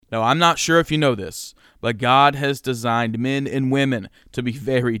Now, I'm not sure if you know this, but God has designed men and women to be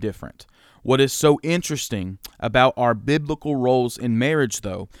very different. What is so interesting about our biblical roles in marriage,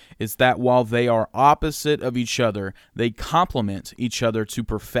 though, is that while they are opposite of each other, they complement each other to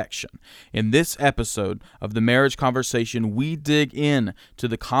perfection. In this episode of The Marriage Conversation, we dig in to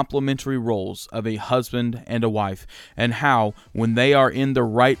the complementary roles of a husband and a wife, and how, when they are in the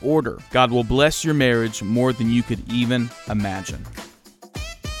right order, God will bless your marriage more than you could even imagine.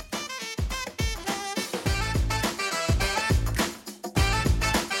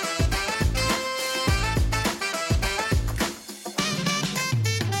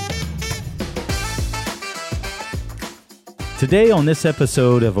 Today on this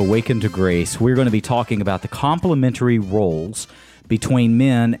episode of Awaken to Grace, we're going to be talking about the complementary roles between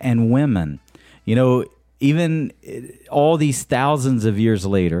men and women. You know, even all these thousands of years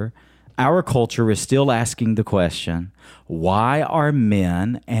later, our culture is still asking the question, why are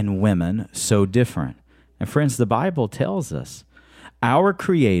men and women so different? And friends, the Bible tells us our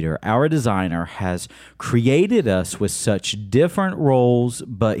Creator, our Designer, has created us with such different roles,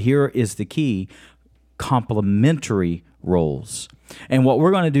 but here is the key, complementary roles. And what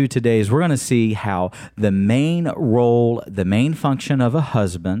we're going to do today is we're going to see how the main role, the main function of a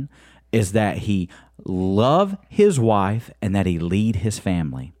husband is that he love his wife and that he lead his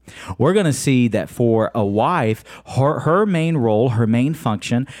family. We're going to see that for a wife, her main role, her main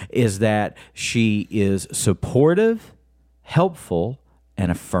function is that she is supportive, helpful,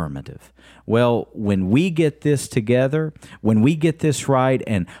 and affirmative. Well, when we get this together, when we get this right,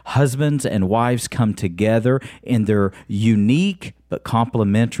 and husbands and wives come together in their unique but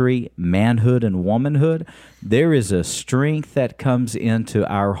complementary manhood and womanhood, there is a strength that comes into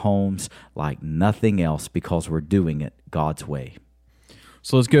our homes like nothing else because we're doing it God's way.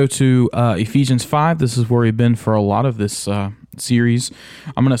 So let's go to Ephesians 5. This is where we've been for a lot of this series.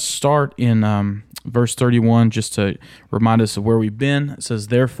 I'm going to start in verse 31 just to remind us of where we've been. It says,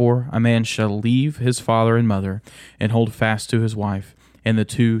 "Therefore a man shall leave his father and mother and hold fast to his wife, and the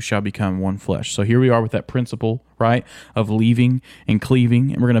two shall become one flesh." So here we are with that principle, right, of leaving and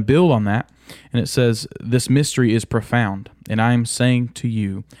cleaving, and we're going to build on that. And it says, "This mystery is profound, and I am saying to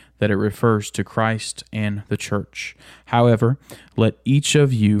you that it refers to Christ and the church. However, let each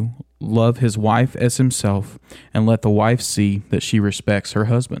of you love his wife as himself, and let the wife see that she respects her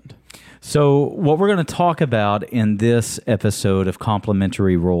husband." So what we're going to talk about in this episode of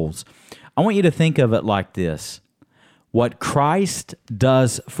complementary roles, I want you to think of it like this. What Christ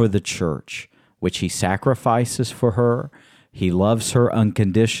does for the church, which he sacrifices for her, he loves her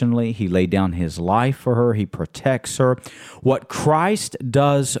unconditionally, he laid down his life for her, he protects her. What Christ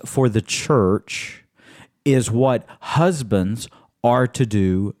does for the church is what husbands are to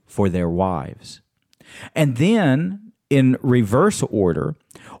do for their wives. And then, in reverse order,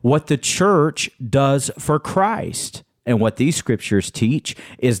 what the church does for Christ. And what these scriptures teach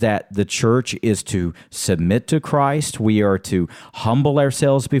is that the church is to submit to Christ. We are to humble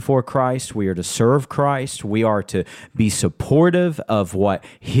ourselves before Christ. We are to serve Christ. We are to be supportive of what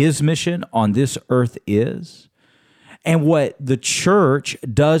his mission on this earth is. And what the church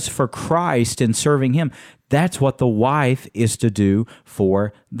does for Christ in serving him, that's what the wife is to do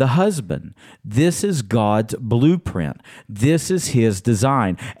for the husband. This is God's blueprint. This is his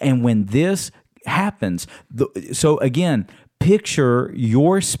design. And when this happens, so again, picture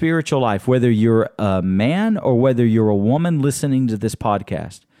your spiritual life, whether you're a man or whether you're a woman listening to this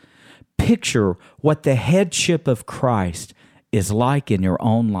podcast. Picture what the headship of Christ is like in your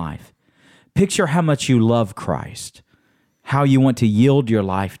own life. Picture how much you love Christ, how you want to yield your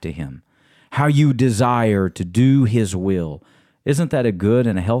life to him, how you desire to do his will. Isn't that a good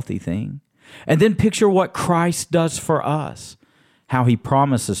and a healthy thing? And then picture what Christ does for us, how he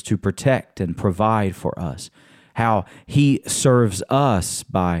promises to protect and provide for us, how he serves us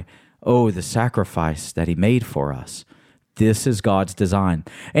by, the sacrifice that he made for us. This is God's design.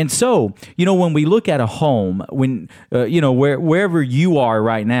 And so, when we look at a home, wherever you are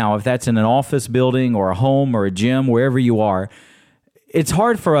right now, if that's in an office building or a home or a gym, wherever you are, it's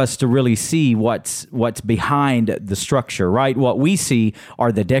hard for us to really see what's behind the structure, right? What we see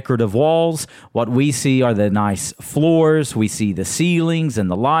are the decorative walls. What we see are the nice floors. We see the ceilings and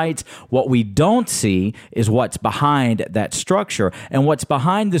the lights. What we don't see is what's behind that structure. And what's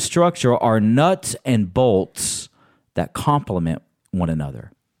behind the structure are nuts and bolts that complement one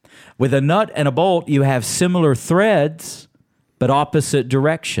another. With a nut and a bolt, you have similar threads, but opposite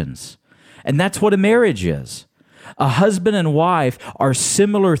directions. And that's what a marriage is. A husband and wife are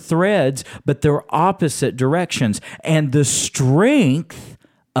similar threads, but they're opposite directions. And the strength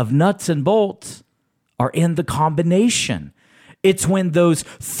of nuts and bolts are in the combination. It's when those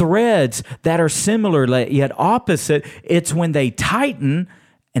threads that are similar yet opposite, it's when they tighten,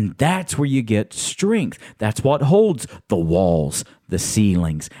 and that's where you get strength. That's what holds the walls, the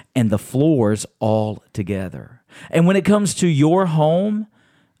ceilings, and the floors all together. And when it comes to your home,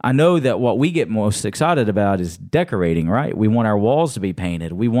 I know that what we get most excited about is decorating, right? We want our walls to be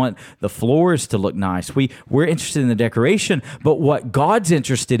painted. We want the floors to look nice. We're interested in the decoration, but what God's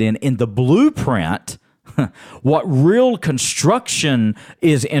interested in the blueprint, what real construction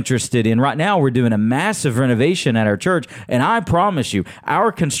is interested in. Right now, we're doing a massive renovation at our church, and I promise you,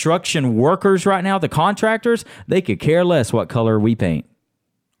 our construction workers right now, the contractors, they could care less what color we paint.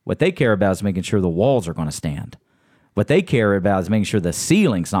 What they care about is making sure the walls are going to stand. What they care about is making sure the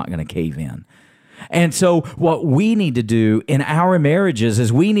ceiling's not going to cave in. And so what we need to do in our marriages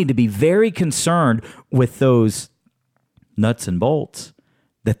is we need to be very concerned with those nuts and bolts,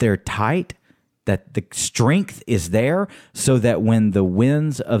 that they're tight, that the strength is there, so that when the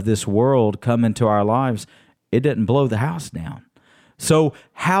winds of this world come into our lives, it doesn't blow the house down. So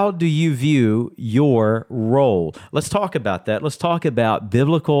how do you view your role? Let's talk about that. Let's talk about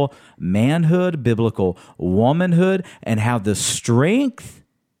biblical manhood, biblical womanhood, and how the strength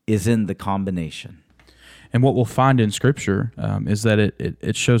is in the combination. And what we'll find in Scripture is that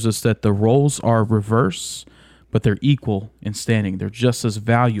it shows us that the roles are reverse, but they're equal in standing. They're just as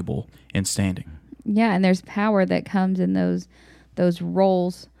valuable in standing. Yeah, and there's power that comes in those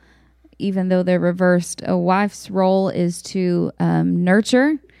roles. Even though they're reversed, a wife's role is to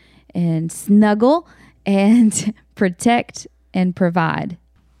nurture and snuggle and protect and provide.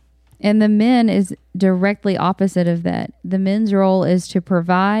 And the men is directly opposite of that. The men's role is to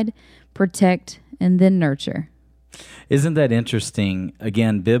provide, protect, and then nurture. Isn't that interesting?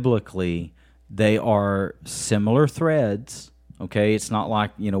 Again, biblically, they are similar threads. Okay, it's not like,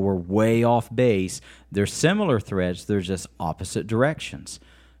 we're way off base. They're similar threads. They're just opposite directions.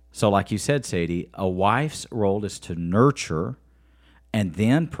 So like you said, Sadie, a wife's role is to nurture and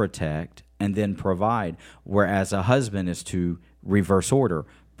then protect and then provide, whereas a husband is to reverse order,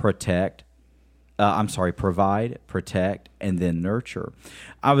 provide, protect, and then nurture.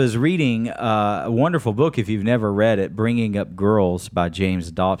 I was reading a wonderful book, if you've never read it, Bringing Up Girls by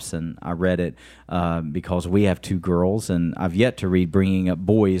James Dobson. I read it because we have 2 girls, and I've yet to read Bringing Up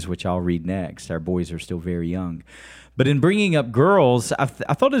Boys, which I'll read next. Our boys are still very young. But in Bringing Up Girls, I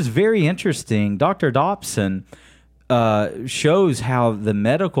thought it was very interesting. Dr. Dobson shows how the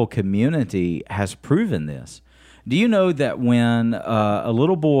medical community has proven this. Do you know that when a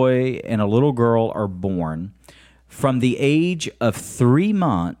little boy and a little girl are born, from the age of 3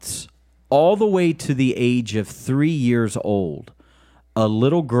 months all the way to the age of 3 years old, a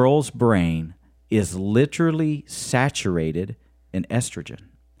little girl's brain is literally saturated in estrogen.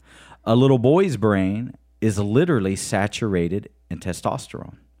 A little boy's brain is literally saturated in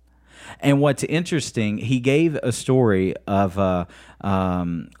testosterone. And what's interesting, he gave a story of a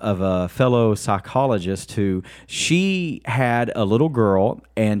fellow psychologist who, she had a little girl,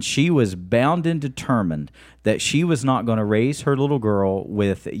 and she was bound and determined that she was not going to raise her little girl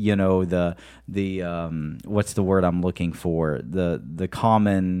with, the what's the word I'm looking for? The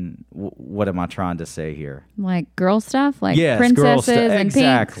common, what am I trying to say here? Like girl stuff? Like yes, princesses and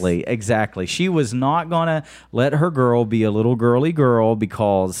exactly, pinks? Exactly. She was not going to let her girl be a little girly girl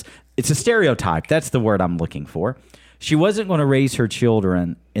because it's a stereotype. That's the word I'm looking for. She wasn't going to raise her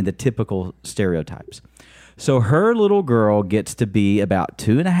children in the typical stereotypes. So her little girl gets to be about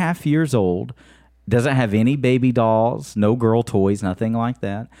 2.5 years old, doesn't have any baby dolls, no girl toys, nothing like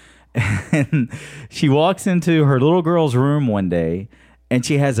that. And she walks into her little girl's room one day, and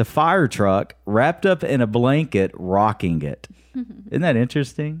she has a fire truck wrapped up in a blanket rocking it. Isn't that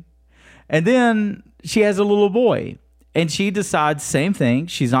interesting? And then she has a little boy. And she decides same thing.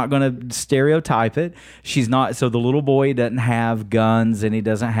 She's not going to stereotype it. She's not. So the little boy doesn't have guns, and he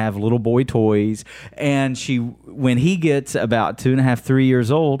doesn't have little boy toys. And when he gets about 2.5, 3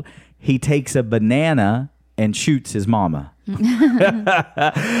 years old, he takes a banana and shoots his mama.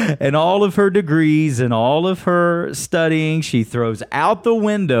 And all of her degrees and all of her studying, she throws out the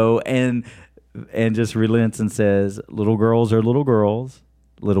window and just relents and says, little girls are little girls,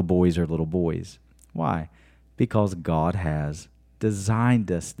 little boys are little boys. Why? Because God has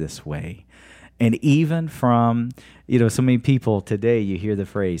designed us this way. And even from, so many people today, you hear the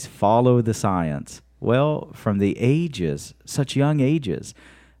phrase, follow the science. Well, from the ages, such young ages,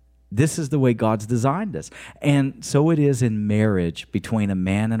 this is the way God's designed us. And so it is in marriage between a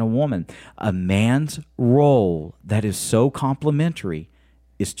man and a woman. A man's role that is so complementary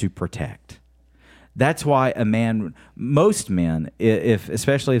is to protect. That's why most men,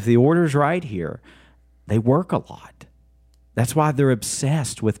 especially if the order's right here, they work a lot. That's why they're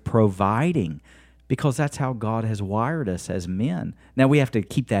obsessed with providing, because that's how God has wired us as men. Now we have to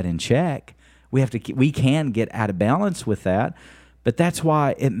keep that in check. We can get out of balance with that, but that's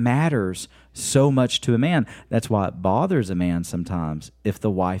why it matters so much to a man. That's why it bothers a man sometimes if the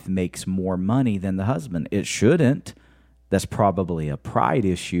wife makes more money than the husband. It shouldn't. That's probably a pride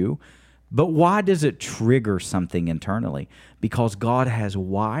issue. But why does it trigger something internally? Because God has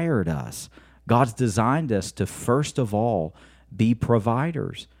wired us. God's designed us to, first of all, be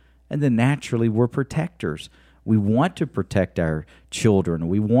providers. And then naturally, we're protectors. We want to protect our children.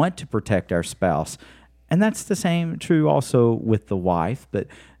 We want to protect our spouse. And that's the same true also with the wife. But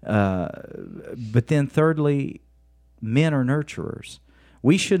then thirdly, men are nurturers.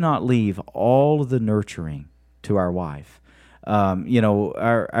 We should not leave all of the nurturing to our wife.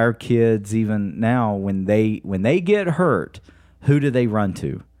 Our kids, even now, when they get hurt, who do they run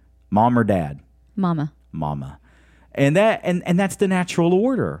to? Mom or dad? Mama. And that's the natural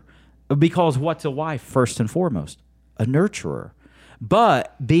order. Because what's a wife, first and foremost? A nurturer.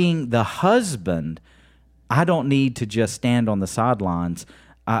 But being the husband, I don't need to just stand on the sidelines.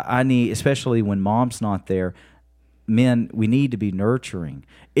 I need, especially when mom's not there, men, we need to be nurturing.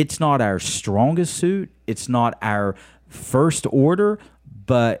 It's not our strongest suit. It's not our first order,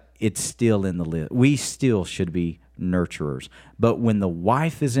 but it's still in the list. We still should be nurturers. But when the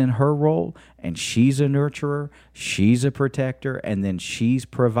wife is in her role and she's a nurturer, she's a protector, and then she's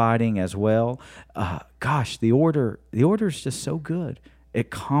providing as well, the order is just so good.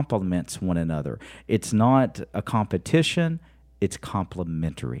 It complements one another. It's not a competition, it's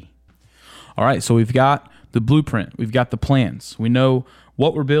complementary. All right, so we've got the blueprint, we've got the plans. We know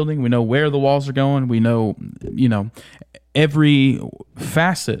what we're building, we know where the walls are going, we know, every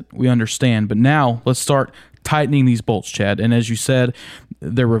facet we understand. But now let's start tightening these bolts, Chad. And as you said,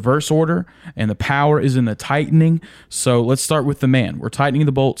 they're reverse order, and the power is in the tightening. So let's start with the man. We're tightening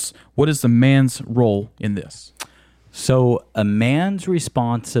the bolts. What is the man's role in this? So a man's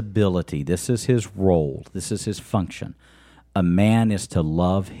responsibility, this is his role, this is his function. A man is to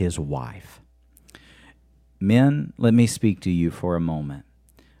love his wife. Men, let me speak to you for a moment.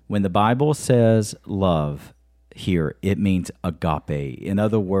 When the Bible says love here, it means agape. In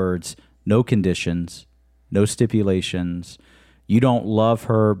other words, no conditions, no stipulations. You don't love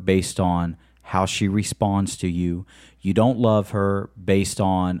her based on how she responds to you. You don't love her based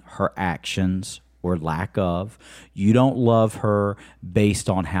on her actions or lack of. You don't love her based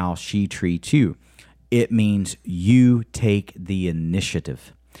on how she treats you. It means you take the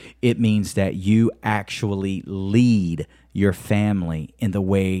initiative. It means that you actually lead your family in the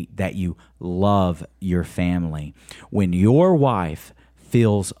way that you love your family. When your wife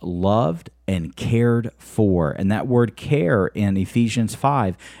feels loved and cared for, and that word care in Ephesians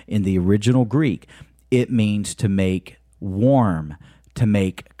 5 in the original Greek, it means to make warm, to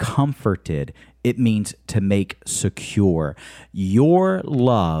make comforted. It means to make secure. Your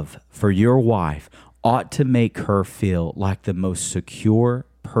love for your wife ought to make her feel like the most secure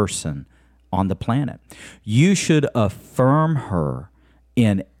person on the planet. You should affirm her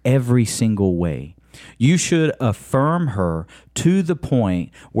in every single way. You should affirm her to the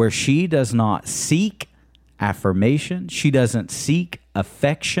point where she does not seek affirmation. She doesn't seek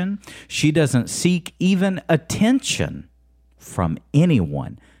affection. She doesn't seek even attention from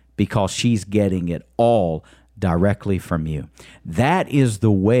anyone, because she's getting it all directly from you. That is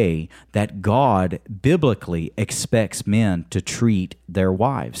the way that God biblically expects men to treat their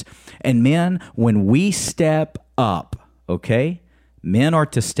wives. And men, when we step up, okay, men are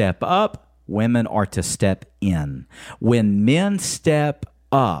to step up, women are to step in. When men step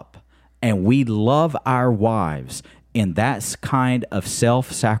up and we love our wives in that kind of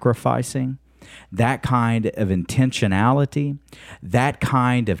self-sacrificing, that kind of intentionality, that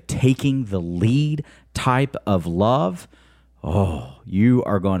kind of taking the lead type of love,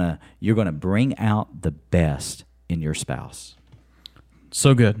 you're gonna bring out the best in your spouse.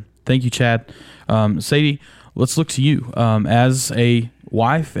 So good. Thank you, Chad. Sadie, let's look to you. As a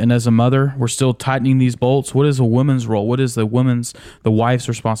wife and as a mother, we're still tightening these bolts. What is a woman's role? What is the wife's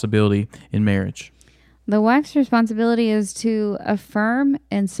responsibility in marriage? The wife's responsibility is to affirm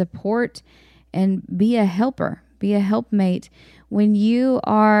and support and be a helper, be a helpmate. When you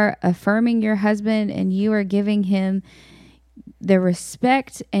are affirming your husband and you are giving him the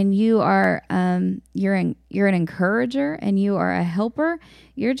respect, and you are you're an encourager and you are a helper,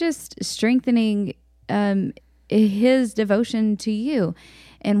 you're just strengthening his devotion to you,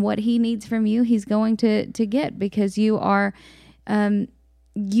 and what he needs from you, he's going to get, because you are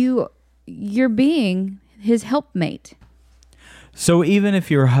you're being his helpmate. So even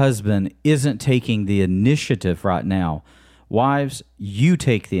if your husband isn't taking the initiative right now, Wives, you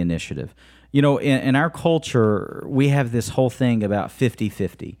take the initiative. You know, in our culture, we have this whole thing about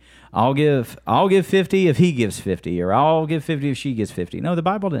 50-50. I'll give 50 if he gives 50, or I'll give 50 if she gives 50. No, the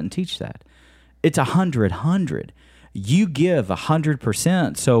Bible didn't teach that. It's 100. You give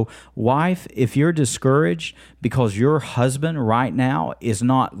 100%. So, wife, if you're discouraged because your husband right now is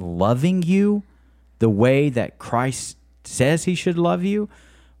not loving you the way that Christ says he should love you,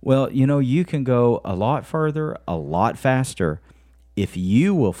 well, you know, you can go a lot further, a lot faster, if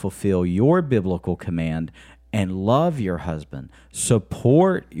you will fulfill your biblical command and love your husband,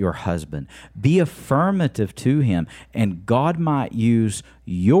 support your husband, be affirmative to him, and God might use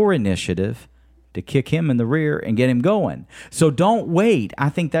your initiative to kick him in the rear and get him going. So don't wait. I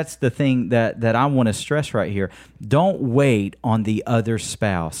think that's the thing that I want to stress right here. Don't wait on the other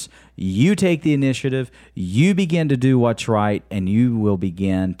spouse. You take the initiative, you begin to do what's right, and you will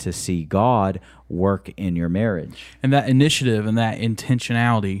begin to see God work in your marriage. And that initiative and that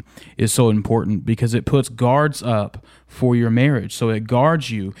intentionality is so important because it puts guards up for your marriage. So it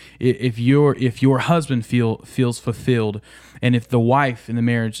guards you. If your husband feels fulfilled, and if the wife in the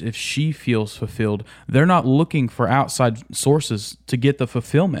marriage, if she feels fulfilled, they're not looking for outside sources to get the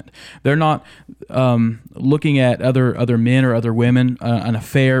fulfillment. They're not looking at other men or other women, an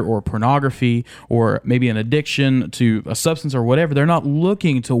affair or pornography or maybe an addiction to a substance or whatever. They're not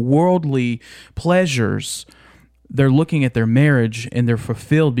looking to worldly pleasures. They're looking at their marriage and they're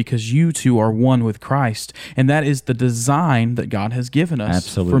fulfilled because you two are one with Christ. And that is the design that God has given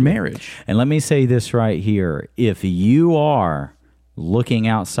us for marriage. And let me say this right here. If you are looking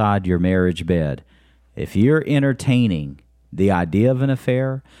outside your marriage bed, if you're entertaining the idea of an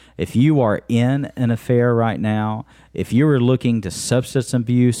affair, if you are in an affair right now, if you're looking to substance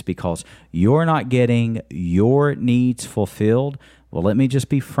abuse because you're not getting your needs fulfilled, well, let me just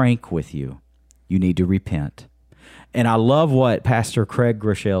be frank with you. You need to repent. And I love what Pastor Craig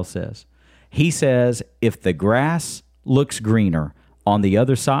Groeschel says. He says, if the grass looks greener on the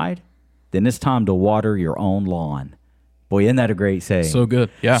other side, then it's time to water your own lawn. Boy, isn't that a great saying? So good,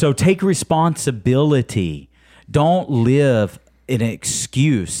 yeah. So take responsibility. Don't live an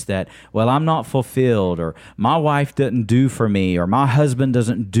excuse that, well, I'm not fulfilled, or my wife doesn't do for me, or my husband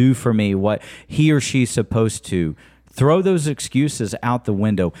doesn't do for me what he or she's supposed to. Throw those excuses out the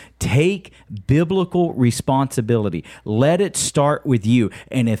window. Take biblical responsibility. Let it start with you.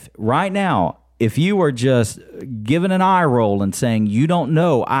 And if right now, if you are just giving an eye roll and saying, you don't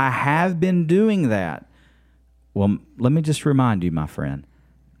know, I have been doing that. Well, let me just remind you, my friend,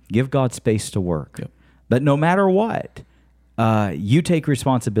 give God space to work. Yep. But no matter what, you take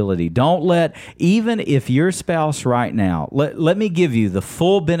responsibility. Don't let, even if your spouse right now, let me give you the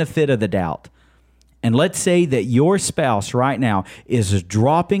full benefit of the doubt. And let's say that your spouse right now is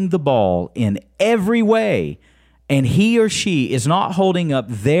dropping the ball in every way, and he or she is not holding up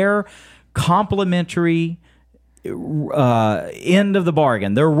their complimentary end of the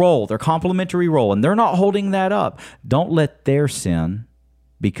bargain, their role, their complimentary role, and they're not holding that up. Don't let their sin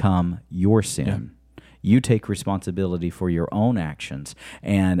become your sin. Yeah. You take responsibility for your own actions.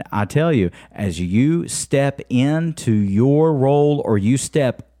 And I tell you, as you step into your role or you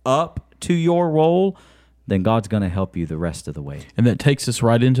step up to your role, then God's going to help you the rest of the way. And that takes us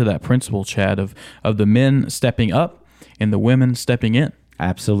right into that principle, Chad, of the men stepping up and the women stepping in.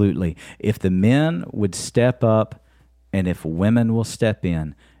 Absolutely. If the men would step up and if women will step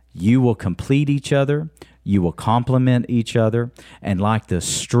in, you will complete each other, you will complement each other, and like the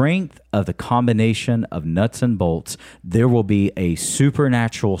strength of the combination of nuts and bolts, there will be a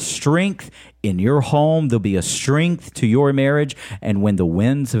supernatural strength in your home. There'll be a strength to your marriage, and when the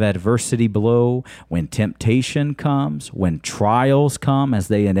winds of adversity blow, when temptation comes, when trials come, as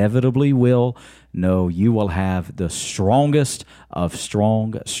they inevitably will, no, you will have the strongest of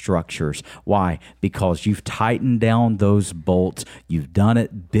strong structures. Why? Because you've tightened down those bolts. You've done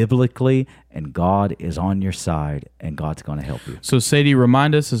it biblically, and God is on your side, and God's going to help you. So, Sadie,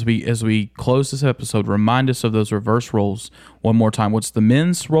 remind us as we close this episode, remind us of those reverse roles one more time. What's the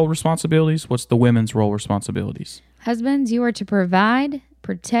men's role responsibilities? What's the women's role responsibilities? Husbands, you are to provide,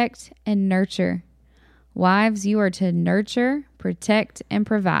 protect, and nurture. Wives, you are to nurture, protect, and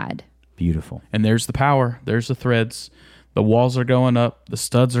provide. Beautiful. And there's the power. There's the threads. The walls are going up. The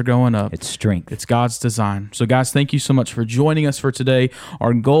studs are going up. It's strength. It's God's design. So, guys, thank you so much for joining us for today.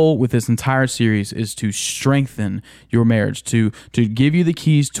 Our goal with this entire series is to strengthen your marriage, to give you the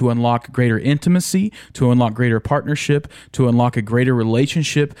keys to unlock greater intimacy, to unlock greater partnership, to unlock a greater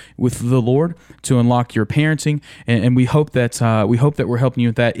relationship with the Lord, to unlock your parenting. And we hope that we're helping you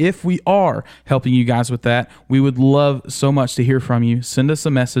with that. If we are helping you guys with that, we would love so much to hear from you. Send us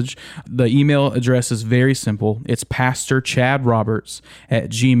a message. The email address is very simple. It's Pastor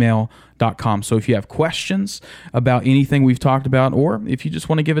pastorchadroberts@gmail.com. So if you have questions about anything we've talked about, or if you just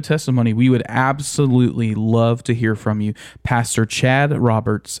want to give a testimony, we would absolutely love to hear from you.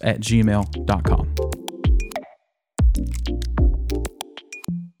 pastorchadroberts@gmail.com.